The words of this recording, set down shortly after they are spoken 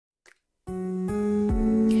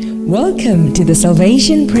Welcome to the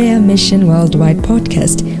Salvation Prayer Mission Worldwide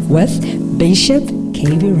podcast with Bishop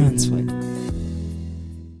K.B. Ransford.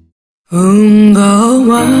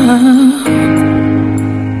 Ungawa,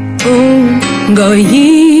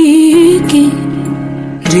 ungayiki,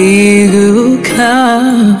 diguka,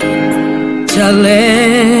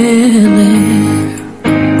 chalele.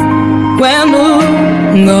 Wenu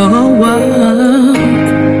ngawa,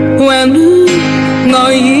 wenu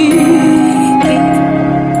ngayiki,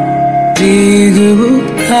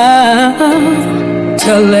 diguka,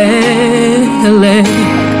 chalele.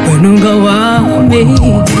 Wenu ngawa mi.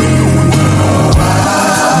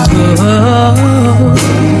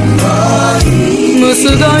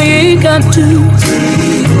 Musugoyi kantu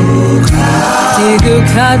Tigu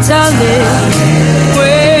katale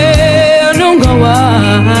We nungawa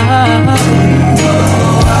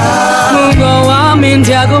Mungawa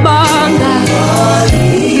minjago banga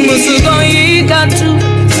Musugoyi kantu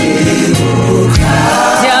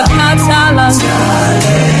Tiakatala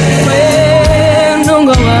We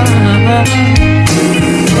nungawa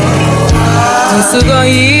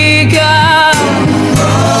Musugoyi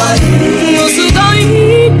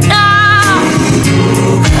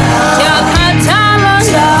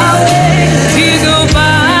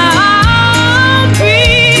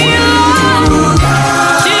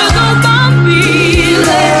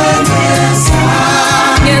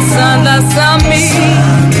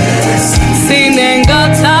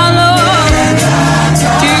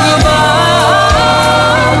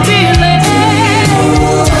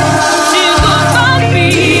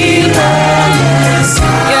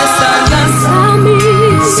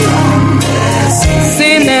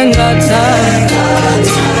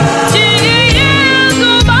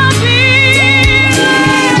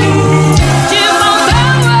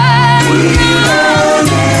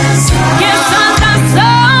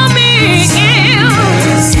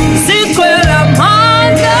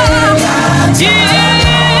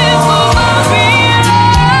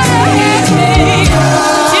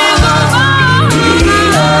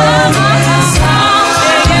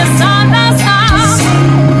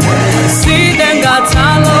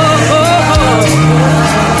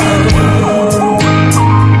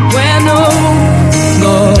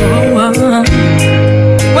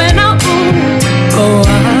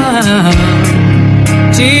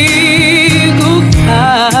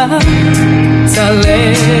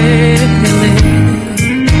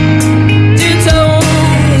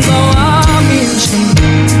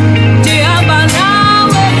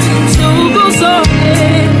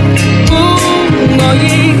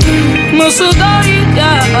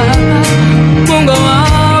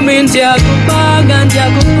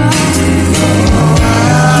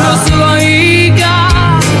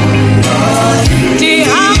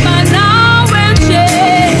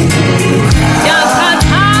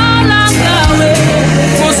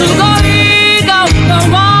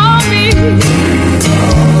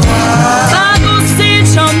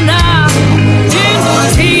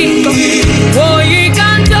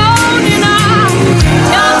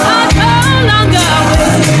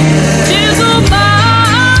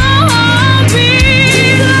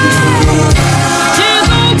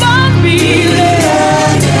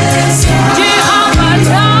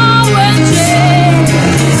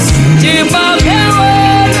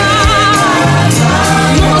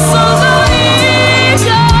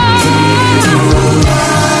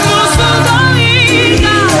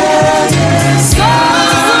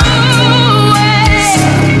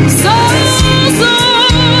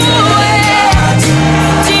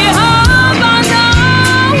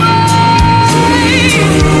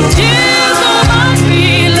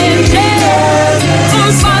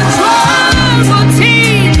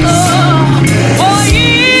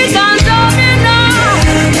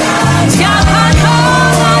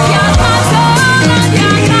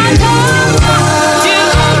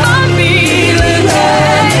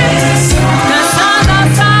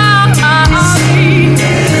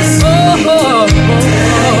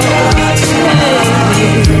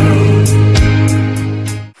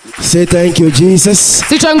Say thank you, Jesus.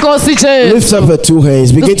 Lift up your two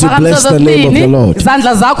hands. Begin to bless the name of the Lord.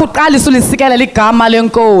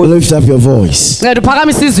 Lift up your voice.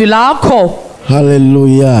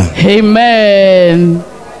 Hallelujah. Amen.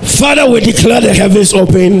 Father, we declare the heavens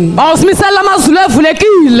open.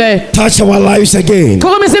 Touch our lives again.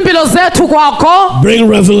 Bring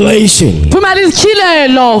revelation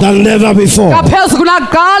than never before.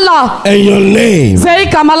 And your name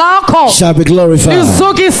shall be glorified.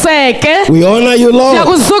 We honor you, Lord.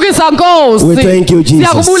 We thank you,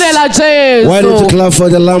 Jesus. Why don't you clap for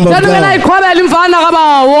the Lamb of God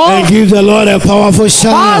and give the Lord a powerful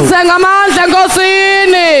shout.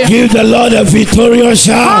 Give the Lord a victorious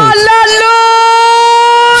shout. Hallelujah!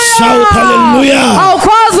 Shout hallelujah!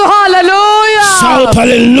 Hallelujah! Shout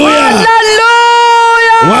hallelujah!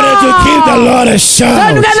 Hallelujah! Why don't you give the Lord a shout?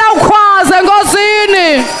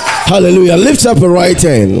 Hallelujah! Lift up your right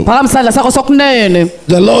hand. The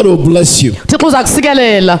Lord will bless you.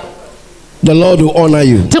 The Lord will honor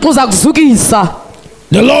you.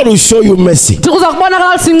 The Lord will show you mercy.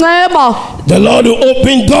 The Lord will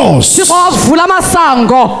open doors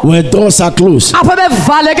where doors are closed.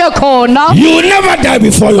 You will never die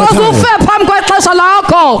before your time.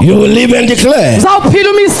 You will live and declare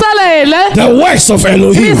the works of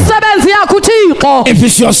Elohim. If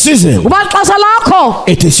it's your season,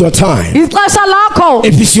 it is your time.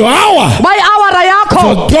 If it's your hour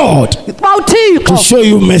for God to show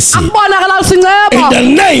you mercy, in the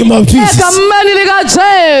name of Jesus,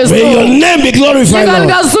 may your name be glorified, Lord.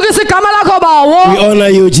 We honor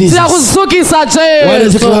you, Jesus. Why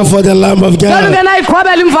does it clap for the Lamb of God?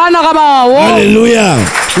 Hallelujah.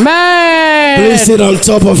 Please sit on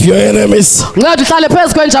top of your enemies.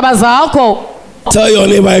 Tell your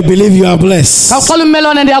neighbor, I believe you are blessed. And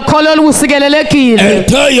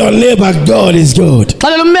tell your neighbor, God is good.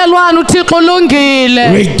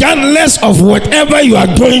 Regardless of whatever you are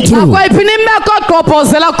going through,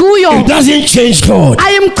 it doesn't change God.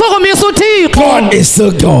 God is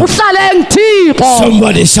still God.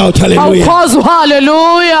 Somebody shout hallelujah.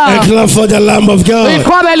 And clap for the Lamb of God.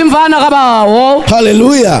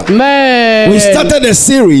 Hallelujah. We started a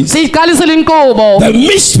series, the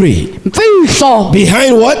mystery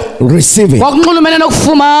behind what? Receiving.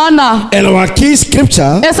 And our key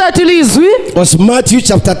scripture was Matthew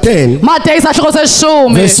chapter 10,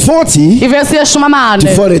 verse 40 to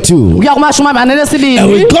 42.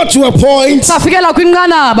 And we got to a point that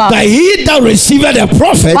he that receiveth a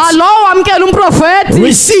prophet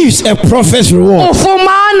receives a prophet's reward.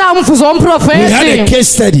 We had a case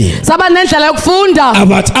study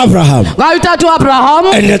about Abraham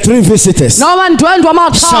and the three visitors. Shout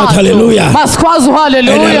hallelujah. And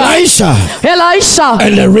Elisha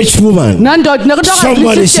and the rich woman.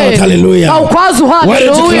 Somebody shout hallelujah. Why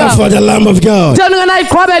don't you clap for the Lamb of God?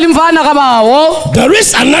 There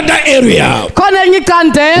is another area.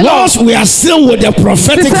 Whilst we are still with the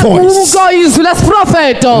prophetic voice,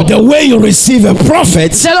 the way you receive a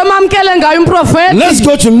prophet, let's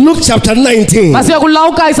go to Luke chapter 19.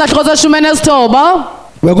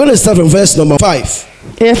 We're going to start from verse number 5.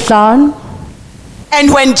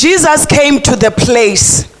 And when Jesus came to the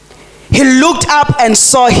place, he looked up and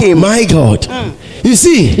saw him. My God. You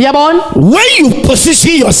see, when you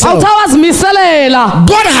position yourself, God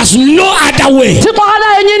has no other way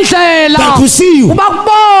than to see you.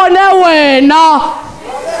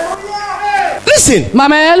 Listen,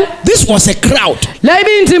 this was a crowd.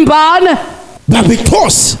 But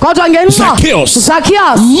because Zacchaeus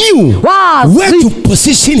knew where to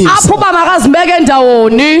position himself,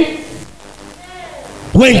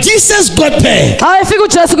 when Jesus got there,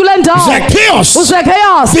 Zacchaeus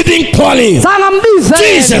didn't call him.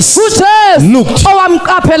 Jesus looked.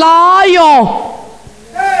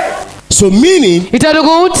 So meaning, if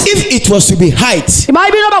it was to be height,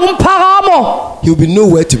 he would be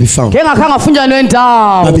nowhere to be found. But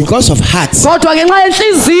because of heart,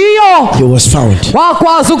 he was found.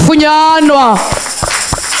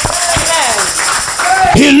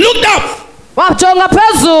 He looked up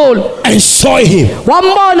and saw him.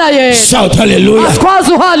 Shout hallelujah.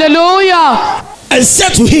 And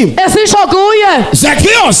said to him,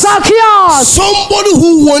 Zacchaeus, somebody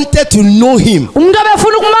who wanted to know him. He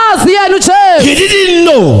didn't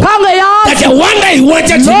know that the one that he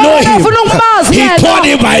wanted to know him, he called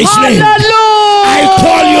him by his name. I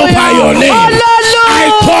call you by your name.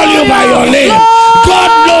 I call you by your name.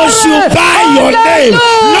 God knows you by your name,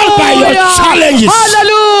 not by your challenges.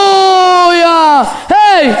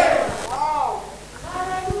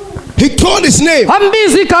 He called his name.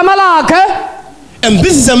 And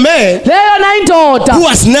this is a man who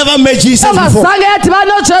has never met Jesus before.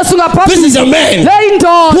 This is a man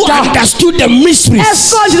who understood the mysteries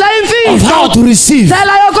of how to receive by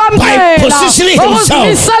positioning himself.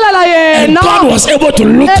 And God was able to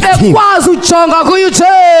look at him.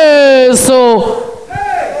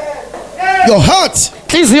 Your heart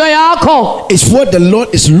inhliziyo yakho is what the Lord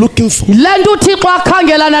is looking for. lento uThixo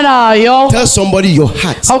akhangelana nayo. Tell somebody your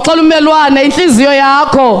heart, Awuxela umelwane inhliziyo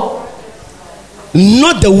yakho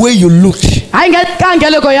not the way you look. hayi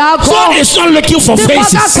ngenkangeleko yakho. God is not looking for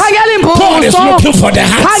faces. Akakhangela God is imbuso, looking for the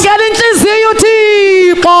heart. khangela inhliziyo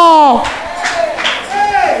uThixo.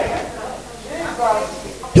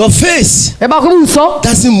 Your face Ebakubuso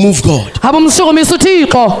doesn't move God abumshukumisa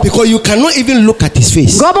uThixo because you cannot even look at his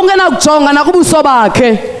face. ngoba ungena kujonga nakubuso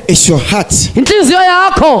bakhe. It's your heart Inhliziyo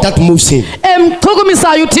yakho that moves him.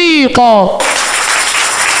 emchukumisayo uThixo.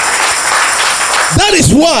 That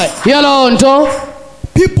is why Yelonto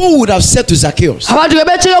people would have said to Zacchaeus, abantu ke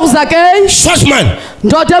betshiyo kuZakheyu, short man,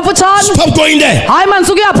 ndoda emfutshane, stop going there. hayi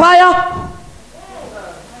manje ukuya phaya.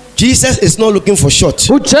 Jesus is not looking for short.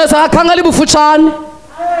 uJesu akakhangela ibufutshane.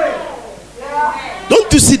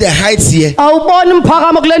 Don't you see the heights here? Awuboni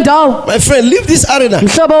umphakamo kule ndawo? My friend, leave this arena.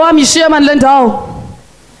 Mhlobo wami yishiye mani le ndawo.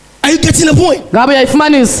 Are you getting the point? Ngabe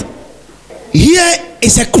uyayifumanisa? Here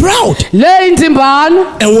is a crowd. Le indimbane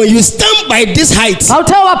And when you stand by this height,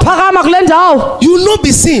 awuthe waphakama kule ndawo you will not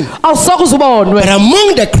be seen. awusoke uzubonwe. But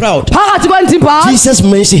among the crowd, Phakathi kwendimbane. Jesus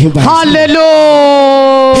mentioned him by his name.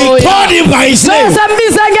 Hallelujah. He called him by his name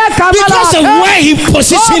Sembize ngegama because of lakhe. where he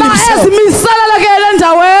positioned Ngoba himself. ezimiselele ke le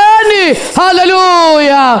ndaweni.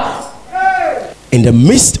 Hallelujah. In the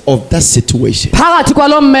midst of that situation, Phakathi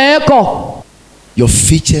kwalomeko your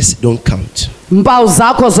features don't count. impawu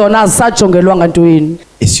zakho zona azisajongelwanga ntweni.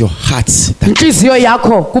 It's your heart that Inhliziyo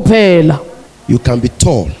yakho kuphela. you can be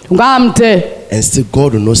tall Ungamde and still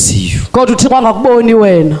God will not see you. kodwa uThixo angakuboni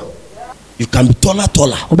wena. You can be taller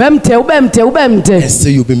Ubemde and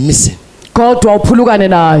still you'll be missing kodwa uphulukane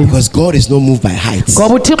naye. because God is not moved by heights.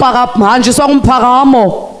 Ngoba uThixo akahanjiswa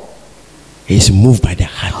kumphakamo, He's moved by the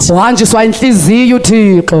heart. uhanjiswa inhliziyo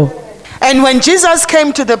uThixo. And when Jesus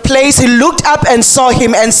came to the place, he looked up and saw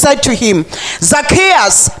him and said to him,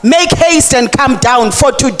 Zacchaeus, make haste and come down,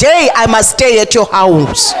 for today I must stay at your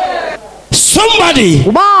house. Somebody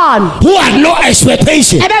Ubani who had no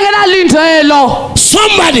expectation. ebengenalindelo,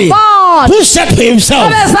 Somebody Bani who said to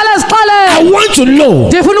himself, ebesale I esiqaleni, want to know.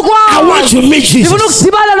 ndifuna I want ukwazi, to meet ndifuna Jesus.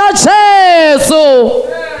 ukudibana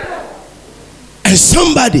noJesu. And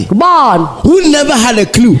somebody Ubani who never had a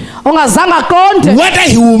clue ongazange aqonde whether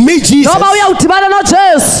he will meet Jesus noba uyawudibana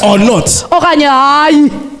noJesu or not. okanye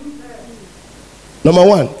hayi. Number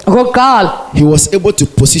one, Okokuqala he was able to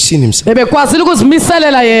position himself ebekwazile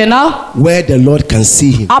ukuzimiselela yena where the Lord can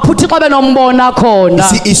see him. apho uThixo benombona khona.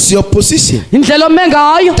 See, it's your position Indlela ome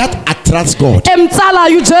ngayo that attracts God.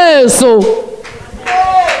 emtsalayo uJesu.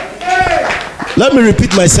 Let me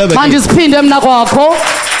repeat myself again. Manje siphinde mina kwakho.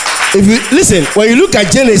 If you listen, when you look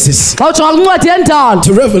at Genesis Xa ujonga kwincwadi yendalo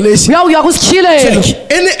to Revelation, uya kusityhilelo.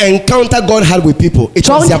 check any encounter God had with people, it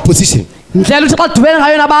was their position. Indlela uThixo adibene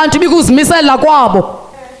ngayo nabantu ibikuzimiselela kwabo.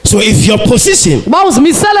 So if your position Uba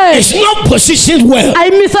uzimiselele is not positioned well,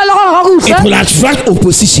 ayimiselekanga it will kakuhle attract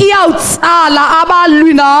opposition. iyawutsala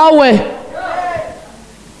abalwi nawe.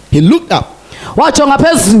 He looked up Wajonga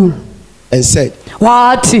phezulu and said,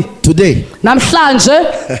 wathi today, namhlanje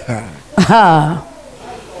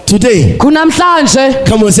today, kunamhlanje,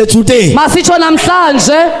 come on, say today. masitsho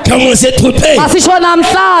namhlanje, Come on, say today. masitsho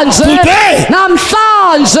namhlanje, Today.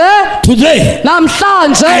 namhlanje, Today, I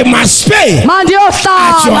namhlanje must pay. At your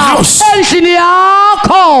mandiyohlala house. endlini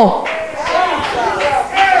yakho.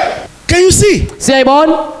 Can you see?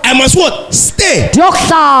 Siyayibona? I must what? Stay.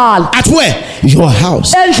 Ndiyokuhlala At where? Your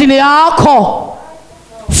house. endlini yakho.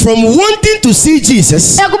 From wanting to see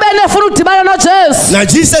Jesus, Ekubeni efuna ukudibana noJesu, now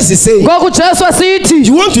Jesus is saying, ngoku uJesu esithi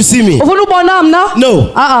you want to see me? ufuna ubona mna?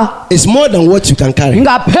 No. It's more than what you can carry.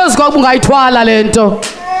 Ingaphezu kokuba ungayithwala lento.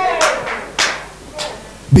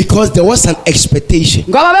 Because there was an expectation.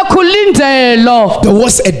 Ngoba bekhulindelo, There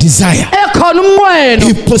was a desire. ekhona umnqweno,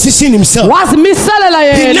 He positioned himself. wazimiselela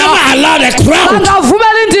He yena. never allowed a crowd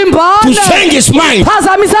Angavumela to indimbane change his mind.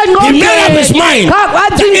 phazamise He made up his mind.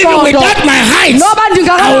 wathi Even ingqondo without my height, noba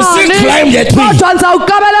I will still climb the ndingakanani tree. kodwa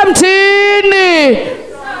ndizawuqabela emthini.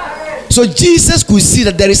 So Jesus could see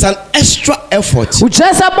that there is an extra effort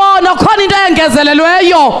uJesu ebona khona into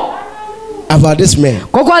engezelelweyo about this man.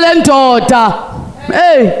 ngokwale ndoda.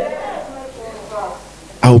 Hey,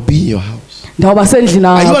 I will be in your house. ndawuba sendlini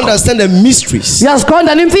And you yakho. understand the mysteries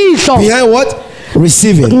Uyaziqonda imfihlo behind what?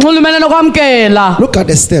 Receiving. nxulumene nokwamkela. Look at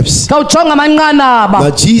the steps. Xa ujonga amanqanaba, Now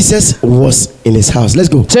Jesus was in his house. Let's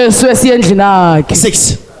go. Jesu esiya endlini yakhe.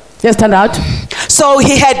 6. Yesithandathu. So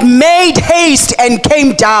he had made haste and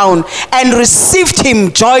came down and received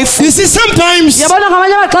him joyfully. You see, sometimes Yabona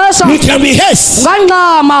ngamanye amaxesha you can be hasty,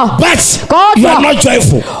 ungangxama but Kodwa- you are not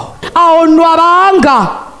joyful. awonwabanga.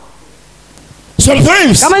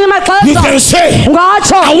 Sometimes ngamanye you amaxesha can say,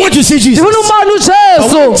 ungatsho I want to see Jesus. ndifuna ubona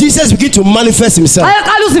But when ujesu Jesus begin to manifest himself,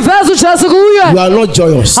 ayaqala uziveza ujesu you kuye are not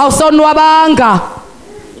joyous. awusonwabanga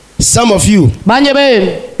Some of you, banye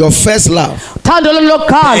benu your first love, uthando lwenu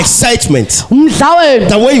lokuqala excitement, umdla wenu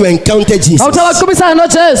the way you encounter Jesus, awuthe waqubisana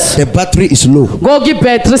nojesu the battery is low. ngoku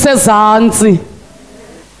ibhetri sezantsi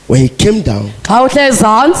When he came down, xa uhle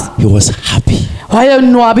ezantsi he was happy. He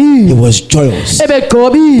wayenwabile was joyous. The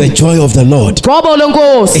ebegqobile joy of the Lord gqobo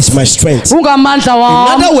lenkosi is my strength. ungamandla In wam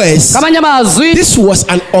other words, ngamanye amazwi this was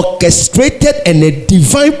an orchestrated and a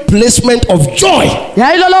divine placement of joy.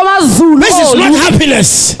 yayilolo mazulu This is not olu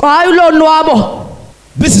happiness. hayi lonwabo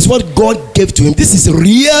This is what God gave to him. This is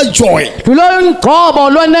real joy. lulo ngqobo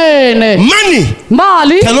lwenene Money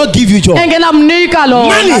mali cannot give you joy. engenamnika lona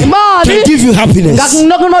Money can imali give you happiness,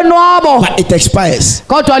 ngakunonwabo but it expires.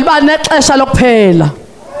 kodwa liba nexesha lokuphela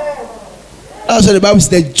That's what the Bible says.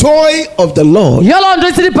 The joy of the Lord yiloo nto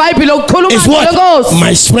isithi ibhayibhile is ukukhuluma what? lenkosi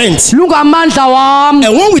My strength. lungamandla wam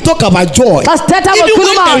And when we talk about joy, xa sithetha even when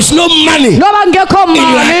ngokukhuluma there is no money noba kungekho in your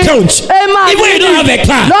mali account, even when you don't have a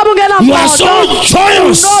car, noba you are so ungenamoto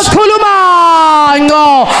joyous. nokhuluma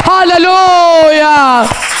ngco haleluya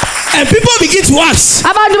And people begin to ask,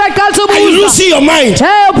 abantu baqalisa and you ubuza lose your mind.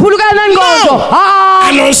 uphulukana nengqondo No.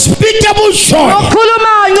 An unspeakable joy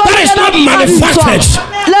nokhuluma ngco that is not manufactured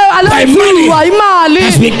by money alenziwa imali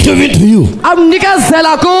has been given to you.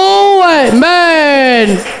 amnikezela kuwe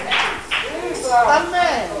man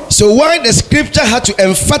So why the scripture had to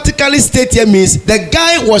emphatically state here means the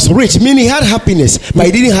guy was rich, meaning he had happiness, but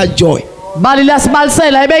he didn't have joy. bali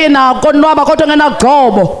lasibalisela ibeke nako nwaba kodwa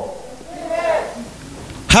ngenagqobo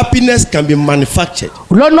Happiness can be manufactured,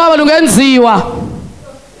 lonwabo lungenziwa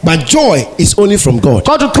but joy is only from God.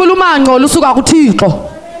 kodwa ukhuluma ngco lusuka kuThixo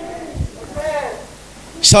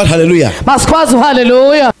Shout hallelujah. masikwazi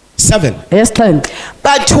haleluya 7. yesixhenxe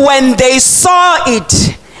But when they saw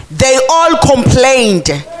it, they all complained,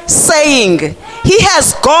 saying, He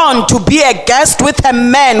has gone to be a guest with a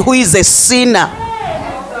man who is a sinner.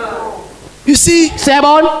 You see,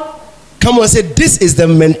 siyabona come on, say this is the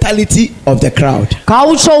mentality of the crowd.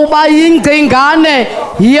 khawutsho uba yingcingane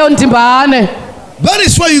yiyo ndimbane That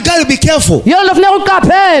is why you got to be careful. yiyo nto funeka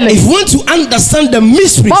uqaphele If you want to understand the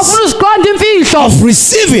mysteries bafuna uziqonda imfihlo of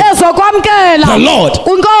receiving ezokwamkela the Lord,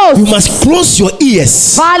 unkosi you must close your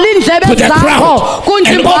ears vala to iindlebe the zakho crowd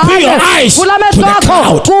and open your eyes kula to mehlo the akho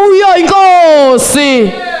crowd. kuyo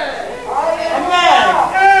inkosi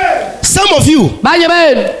Some of you, banye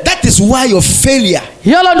benu that is why your failure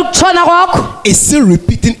yiyo loo nto ukutshona kwakho is still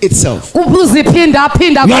repeating itself.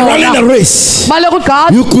 uziphinda-phinda You are running a khona race. baleka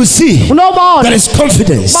ugada You could see there unobona is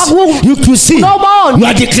confidence. You could see you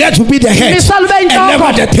are declared to be the head misala ube and yintloko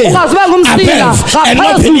never the tail. ungazibe ngumsila Above and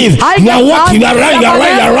not beneath. You are walking, you are running, you are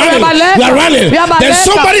running, you are running, you are running. There's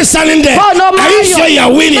somebody standing there. Are you sure you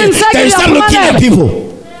are winning? Then you start looking at people.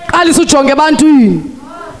 qalisa ujonge ebantwini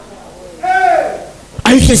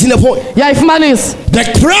Are you getting the point? yayifumanisa The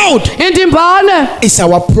crowd indimbane is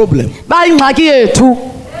our problem. bayingxaki yethu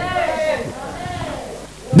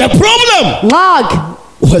The problem ngxaki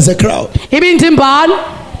was the crowd. ibindimbane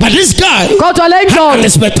But this guy kodwa le had an ndoda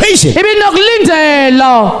expectation.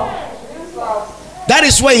 ibinokulindela That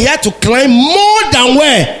is why he had to climb more than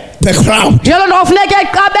where the crowd. yiyo loo nto kwafuneka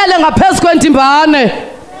eqabele ngaphezu kwendimbane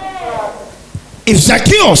If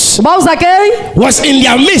Zacchaeus uba uzakeyi was in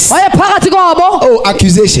their midst, wayephakathi kwabo oh,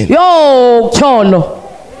 accusation. yo kutyholo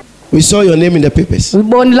We saw your name in the papers.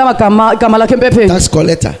 ubonile igama lakho empepheni Tax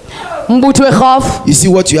collector. umbuthi werhafu You see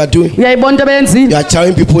what you are doing? uyayibona into You beyenzile are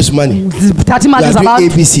chowing people's money. zithatha You imali are doing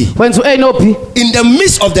zabantu ABC. wenza u-a no b In the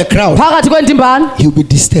midst of the crowd, phakathi kwendimbane he'll be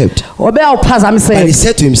disturbed. obe And he awuphazamisela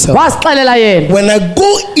said to himself, wasixelela yena when I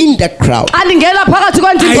go in the crowd, andingena phakathi I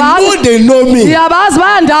kwendimbane know they know me. ndiyabazi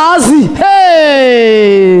bayandazi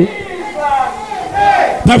hey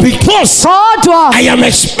But because kodwa I am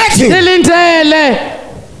expecting ndilindele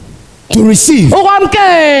to receive,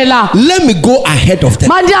 ukwamkela let me go ahead of them.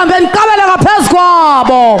 mandihambe ndiqabele ngaphezu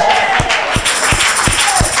kwabo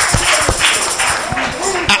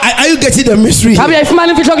Are you getting the mystery? ngabe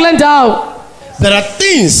uyayifumana imfihlo kule ndawo There are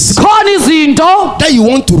things khona izinto that you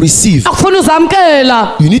want to receive. akufuna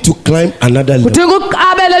uzamkela You need to climb another level. udinga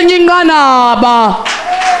uqabele elinye inqanaba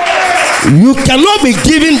You cannot be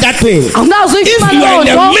given that thing akunazo if you are in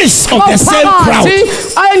the midst of the same crowd.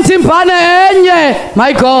 ayindimbane enye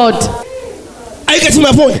my god Are you getting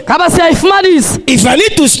my point? ngaba siyayifumanisa If I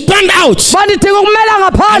need to stand out, bandidinga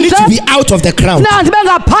ukumela I need to ngaphandle be out of the crowd. na ndibe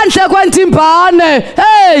ngaphandle kwendimbane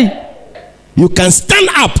hey You can stand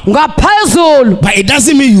up, ngaphezulu but it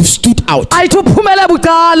doesn't mean you've stood out. ayithi uphumele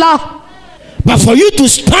bucala But for you to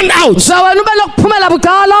stand out, wena ube nokuphumela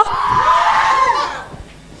bucala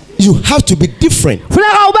you have to be different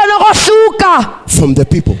funeka ube nokohluka from the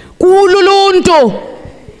people. kululuntu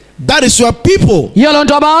That is your people yelo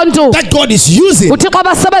nto abantu that God is using uthixo in the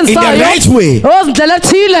abasebenzisayo right way. ozindlela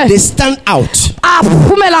ethile They stand out.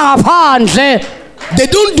 aphumela ngaphandle They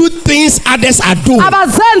don't do things others are doing.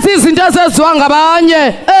 abazenzi izinto ezenziwa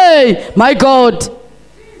ngabanye hey my God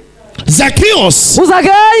Zacchaeus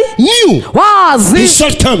uzakheyi knew his wazi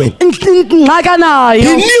shortcoming. ingxaki He anayo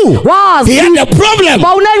knew he wazi had a problem with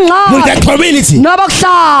bawunengxaki the community. But he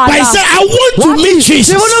nobokuhlala said, I want to meet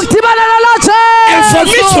Jesus. ndifuna ukudibana nalo And for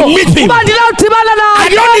me to meet him, uba ndinawudibana I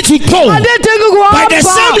naye don't need to go andidingi by the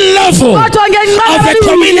same level kodwa of the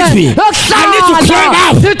community. I need to climb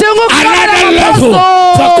up another level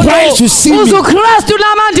for Christ to see me. uzukristu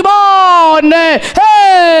nama ndibone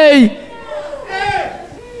hey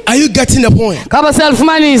Are you getting the point? ngabe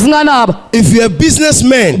siyalifumanisa inqanaba If you're a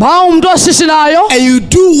businessman ba umntu oshishinayo and you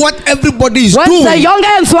do what everybody is wenze doing, yonke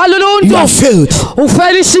enziwa you luluntu are failed.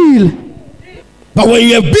 ufelishile But when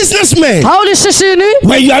you're a businessman, xa ulishishini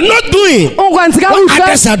when you are not doing ungwenzi what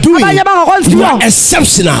others are doing, abanye you bangakwenziyo are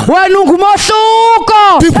exceptional. wena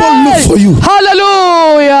ungumohluko People look for you.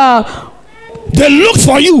 haleluya They look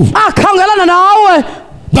for you. akhangelana nawe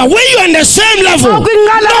But when you're on the same level,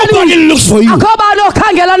 Akwinqanaba nobody looks for you. akho bani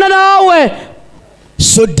okhangelana nawe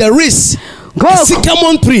So there is a ngoku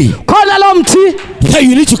sycamore tree khona lo mthi that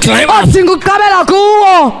you need to climb up. odinga uqabela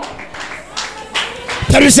kuwo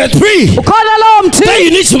There is a tree khona lo mthi that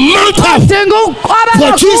you need to mount up. odinga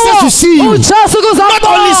uqabela For Jesus to see you. ujesu Not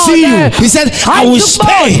only see you, he said, I will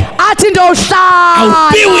stay. athi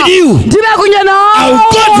ndowuhlala I will be with you. ndibe kunye nawe I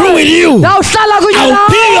will go through with you. ndawuhlala kunye I will nawe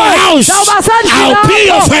be your house. ndawuba sendlini I will be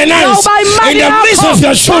your yakho. finance. Ndawuba imali In the midst yakho. of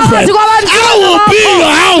your children. Phakathi kwabantwana I will be bakho.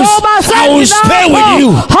 your house. Ndawuba I will sendlini stay yakho. with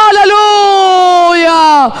you.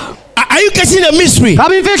 Hallelujah. Are you getting the mystery?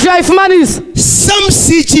 ngabe imfihlo yayifumanisa Some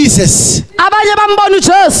see Jesus, abanye bambona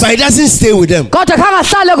ujesu but he doesn't stay with them. kodwa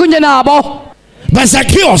khangahlale kunye nabo But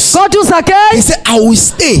Zacchaeus, kodwa he uzakheyi said, I will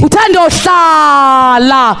stay. uthanda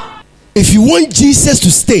ohlala If you want Jesus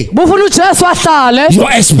to stay, bufuna ujesu ahlale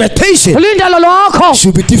your expectation ulindelo lwakho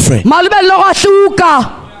should be different. malube lokwahluka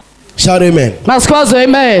Shout amen. masikhwaze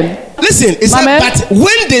amen Listen, it said, Amen. but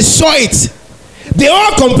when they saw it, they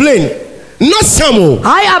all complained. Not some.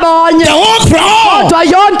 hayi abanye The whole crowd. kodwa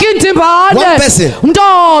yonke One indimbane person. umntu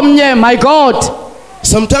omnye my God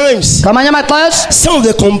Sometimes ngamanye amaxesha some of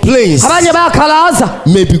the complaints abanye bayakhalaza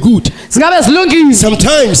may be good. zingabe zilungile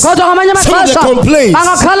Sometimes kodwa ngamanye some of the amaxesha complaints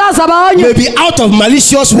bangakhalaza abanye may be out of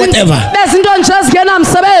malicious whatever. bezinto nje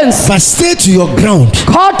ezingenamsebenzi But stay to your ground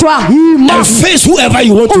kodwa yima and face whoever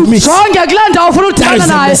you want to meet. jonge kule ndawo ufuna That is udibana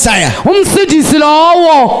the naye Messiah. umsindisi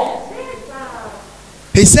lowo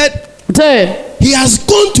He said utheni he has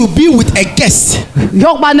gone to be with a guest,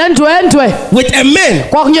 yokuba nendwendwe with a man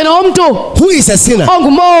kwakunye nomntu who is a sinner.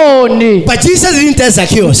 ongumoni But Jesus didn't tell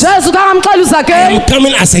Zacchaeus, jesu kangamxela I uzakheyi am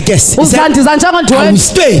coming as a guest. He said, uzandiza I will njengendwendwe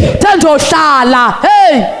stay. thendohlala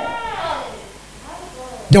heyi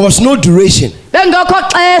There was no duration. bengekho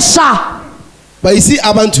xesha But you see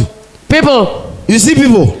abantu. people You see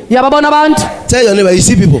people. yababona abantu Tell your neighbor, you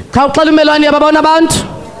see people. khawuxela umelwane yababona abantu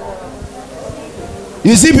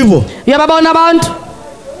You see people. yababona abantu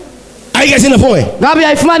Are you getting the point? ngabe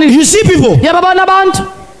uyayifumanisa You see people. yababona abantu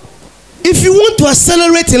If you want to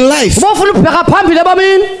accelerate in life, uba ufuna ukubheka phambili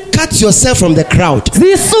ebomini cut yourself from the crowd.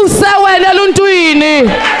 zisuse wena eluntwini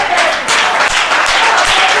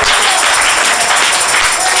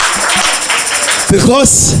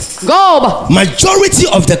Because ngoba majority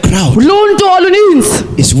of the crowd uluntu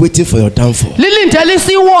oluninzi is waiting for your downfall. lilindele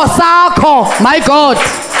isiwo sakho my God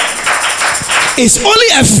It's only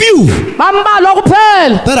a few bambalwa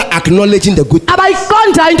kuphela that are acknowledging the good.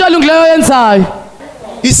 abayiqondayo into elungileyo yenzayo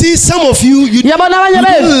You see, some of you, you yabona abanye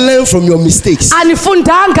benu don't learn from your mistakes.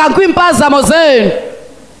 anifundanga kwiimpazamo zenu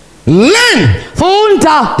Learn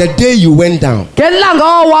funda the day you went down. ngelanga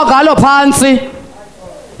owa ngalo phantsi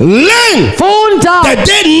Learn funda the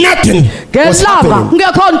day nothing was ngelanga happening.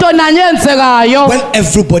 kungekho nto nanye yenzekayo When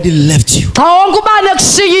everybody left you. xa wonke ubani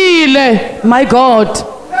ekushiyile my God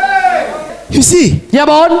You see,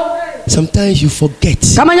 yabona sometimes you forget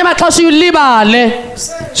ngamanye amaxesha uyulibale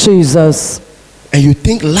Jesus and you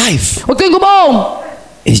think life ucinga ubomi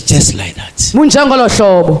is just like that. bunjengolo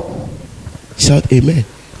hlobo Shout amen.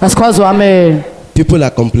 asikhwazi amen People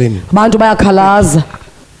are complaining. abantu bayakhalaza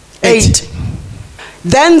 8.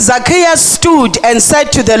 Then Zacchaeus stood and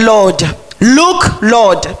said to the Lord, Look,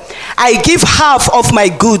 Lord, I give half of my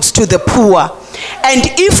goods to the poor. And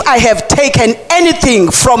if I have taken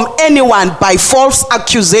anything from anyone by false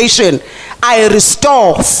accusation, I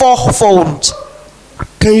restore fourfold.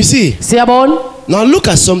 Can you see? Siyabona? Now look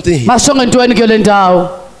at something here. Mashonga ntweni kule ndawo.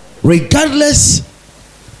 Regardless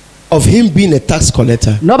of him being a tax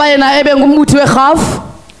collector, Noba yena ebe ngumbuthi werhafu,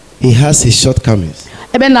 he has his shortcomings.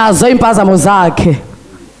 ebe nazo impazamo zakhe.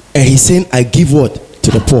 And he's saying, I give what?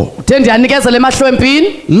 To the poor. Uthe ndiyanikezela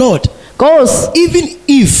emahlwempini. Lord, Nkosi, even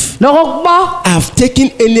if nokokuba I have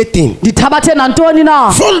taken anything ndithabathe nantoni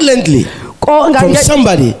na fraudulently from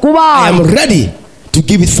somebody, I am ready to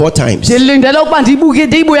give it 4 times. ndilindele ukuba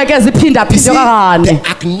ndiyibuyekeze iphinda-phinde See, kakane. the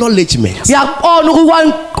acknowledgement. Ndiyakubona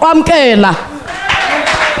ukukwamkela.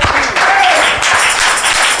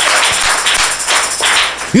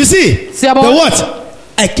 You see, Siyabona? the what?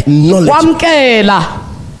 Acknowledgement. Kwamkela.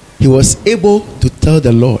 He was able to tell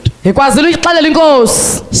the Lord, Ngikwazile uyixelela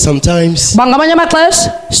inkosi. sometimes Uba ngamanye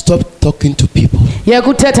amaxesha stop talking to people yeka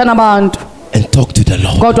uthetha nabantu and talk to the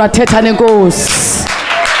Lord. kodwa thetha nenkosi.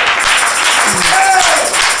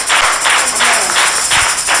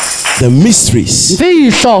 The mysteries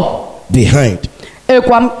Mfihlo behind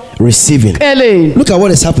receiving. ekwamkeleni. Look at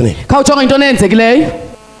what is happening. Khawujonge into enenzekileyo.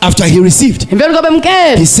 After he received, Emveni koba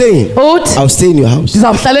emkele. he's saying, Uthi I'll stay in your house.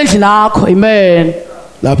 ndizawuhlala endlini yakho. Amen.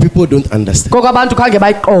 Now people don't understand. Koko abantu khange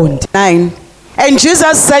bayiqonde. 9. And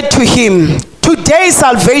Jesus said to him, today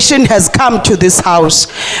salvation has come to this house,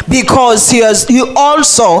 because he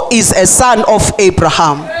also is a son of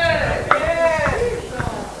Abraham.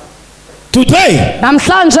 Today,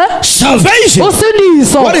 Namhlanje salvation.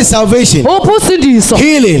 usindiso. What is salvation? Uphi usindiso?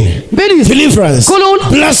 Healing, Mbiliso. deliverance, Khulula.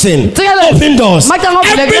 blessing, Tsikelelo. open doors. Macango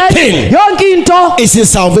avulekileyo. Everything Yonke into is in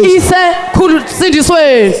salvation.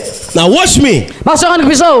 isesindisweni. Now watch me. Bashokani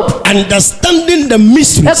Bishop. Understanding the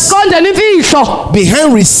mysteries Ekuqondeni imfihlo.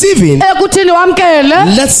 behind receiving, Ekuthini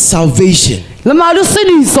wamkele. let salvation Lemali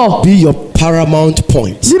usindiso. be your paramount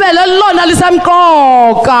point. Libe lelona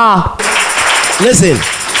lisemqoka. Listen,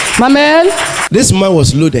 Mamela. this man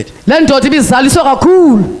was loaded. Le ndoda ibizaliswe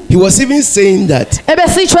kakhulu. He was even saying that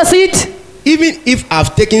Ebesitsho sithi even if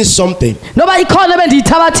I've taken something noba ikhona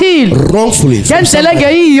ebendiyithabathile wrongfully from ngendlela somebody,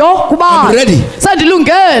 engeyiyo I'm kuba ready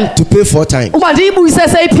sendilungele to pay 4 times. uba ndiyibuyise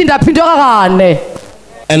seyiphinda-phinde kakane.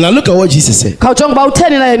 And now look at what Jesus said. Khawujonge uba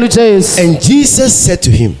utheni na yena ujesu. And Jesus said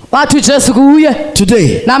to him, Wathi ujesu kuye,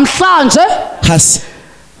 today namhlanje has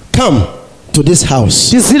come to this house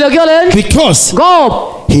ndizile kuyo le ndlu because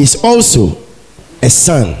ngoba he is also a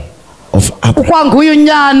son of Abraham. ukwanguye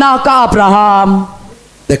unyana ka-abraham.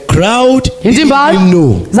 The crowd didn't even Intimbani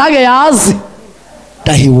know zange yazi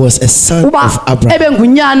that he was a son uba of Abraham.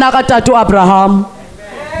 ebengunyana katata uabraham.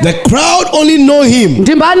 The crowd only know him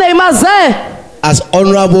Ndimbane imaze as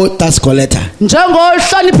honorable tax collector.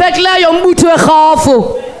 njengohloniphekileyo umbuthi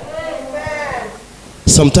werhafu.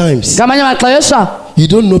 Sometimes Ngamanye amaxesha you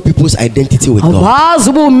don't know people's identity with God. awazi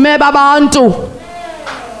ubume babantu.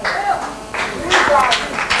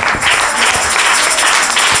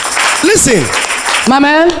 Listen,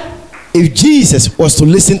 Mamela, if Jesus was to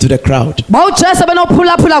listen to the crowd, ba ujesu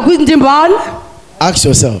benophulaphula kwindimbane, ask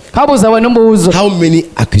yourself, khawubuze wena umbuzo. how many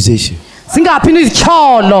accusations? Zingaphi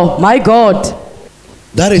izityholo? My God.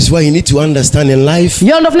 That is why you need to understand in life,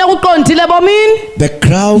 Yiyo nto funeka uqondile bomini. the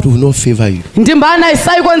crowd will not favor you, Indimbane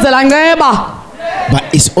ayisayi kwenzela nceba, but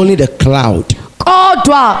it's only the cloud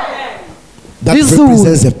kodwa that Lizulu.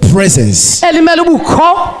 represents the presence elimele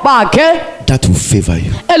ubukho bakhe that will favor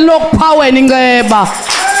you. elinokupha wena inceba.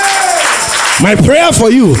 My prayer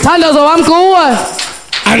for you, Thandazo wam kuwe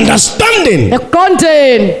understanding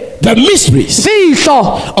ekuqondeni the mysteries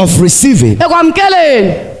imfihlo of receiving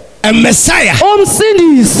ekwamkeleni a Messiah,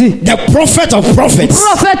 umsindisi, the prophet of prophets,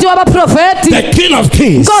 profethi wabaprofethi, the King of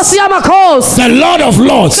kings, Nkosi yamakhosi, the Lord of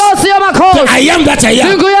lords, Nkosi the yamakhosi. I am that I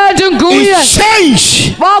am. Ndinguye ndinguye. It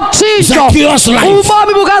changed Wakutshintsho Zacchaeus' life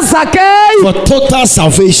ubomi bukaZakeyu for total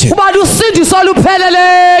salvation. uba lusindiso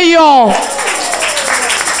olupheleleyo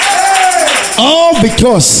All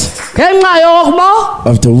because ngenxa yokuba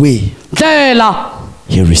of the way ndlela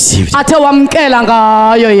he received. athe wamkela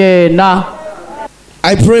ngayo yena.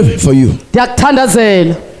 I pray for you.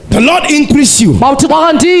 Ndiyakuthandazela The Lord increase you. bawuthixo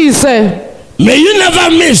akandise May you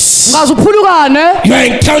never miss ngaze uphulukane your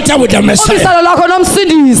encounter with the Messiah. ubisalo lwakho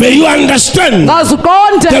nomsindisi. May you understand Ngaze the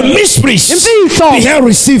uqonde mysteries imfihlo behind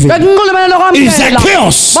receiving. bekunxulumelelo Is kwamkela.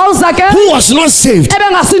 Zacchaeus, Bawuzake who was not saved,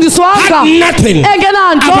 ebengasindiswanga had nothing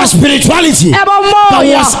engenanto about spirituality, but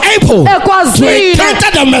ebomoya was able to ekwazile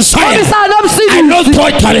encounter the Messiah. ubisalo I know nomsindisi.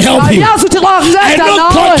 God can help you. Ayazi uthixo akunceda I know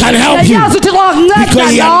nawe. God can help you. Ayazi uthixo akunceda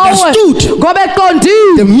Because he nawe understood ngoba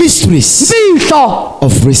eqondile the mysteries imfihlo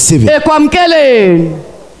of receiving. ekwamkeleni.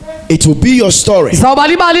 It will be your story. izawuba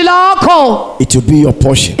libali lakho, It will be your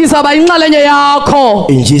portion. izawuba inxalenye yakho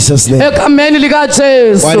In Jesus' name. egameni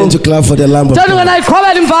likaJesu. Why don't you clap for the Lamb of Thando God? ngena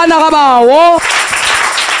iqhobela imvana kabawo.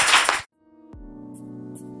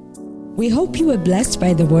 We hope you were blessed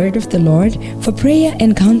by the word of the Lord. For prayer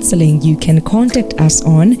and counseling, you can contact us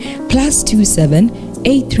on +27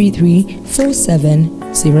 833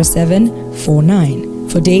 470749.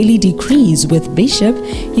 For daily decrees with Bishop,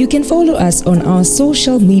 you can follow us on our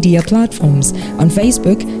social media platforms. On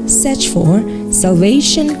Facebook, search for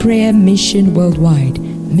Salvation Prayer Mission Worldwide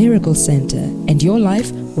Miracle Center, and your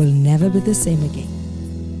life will never be the same again.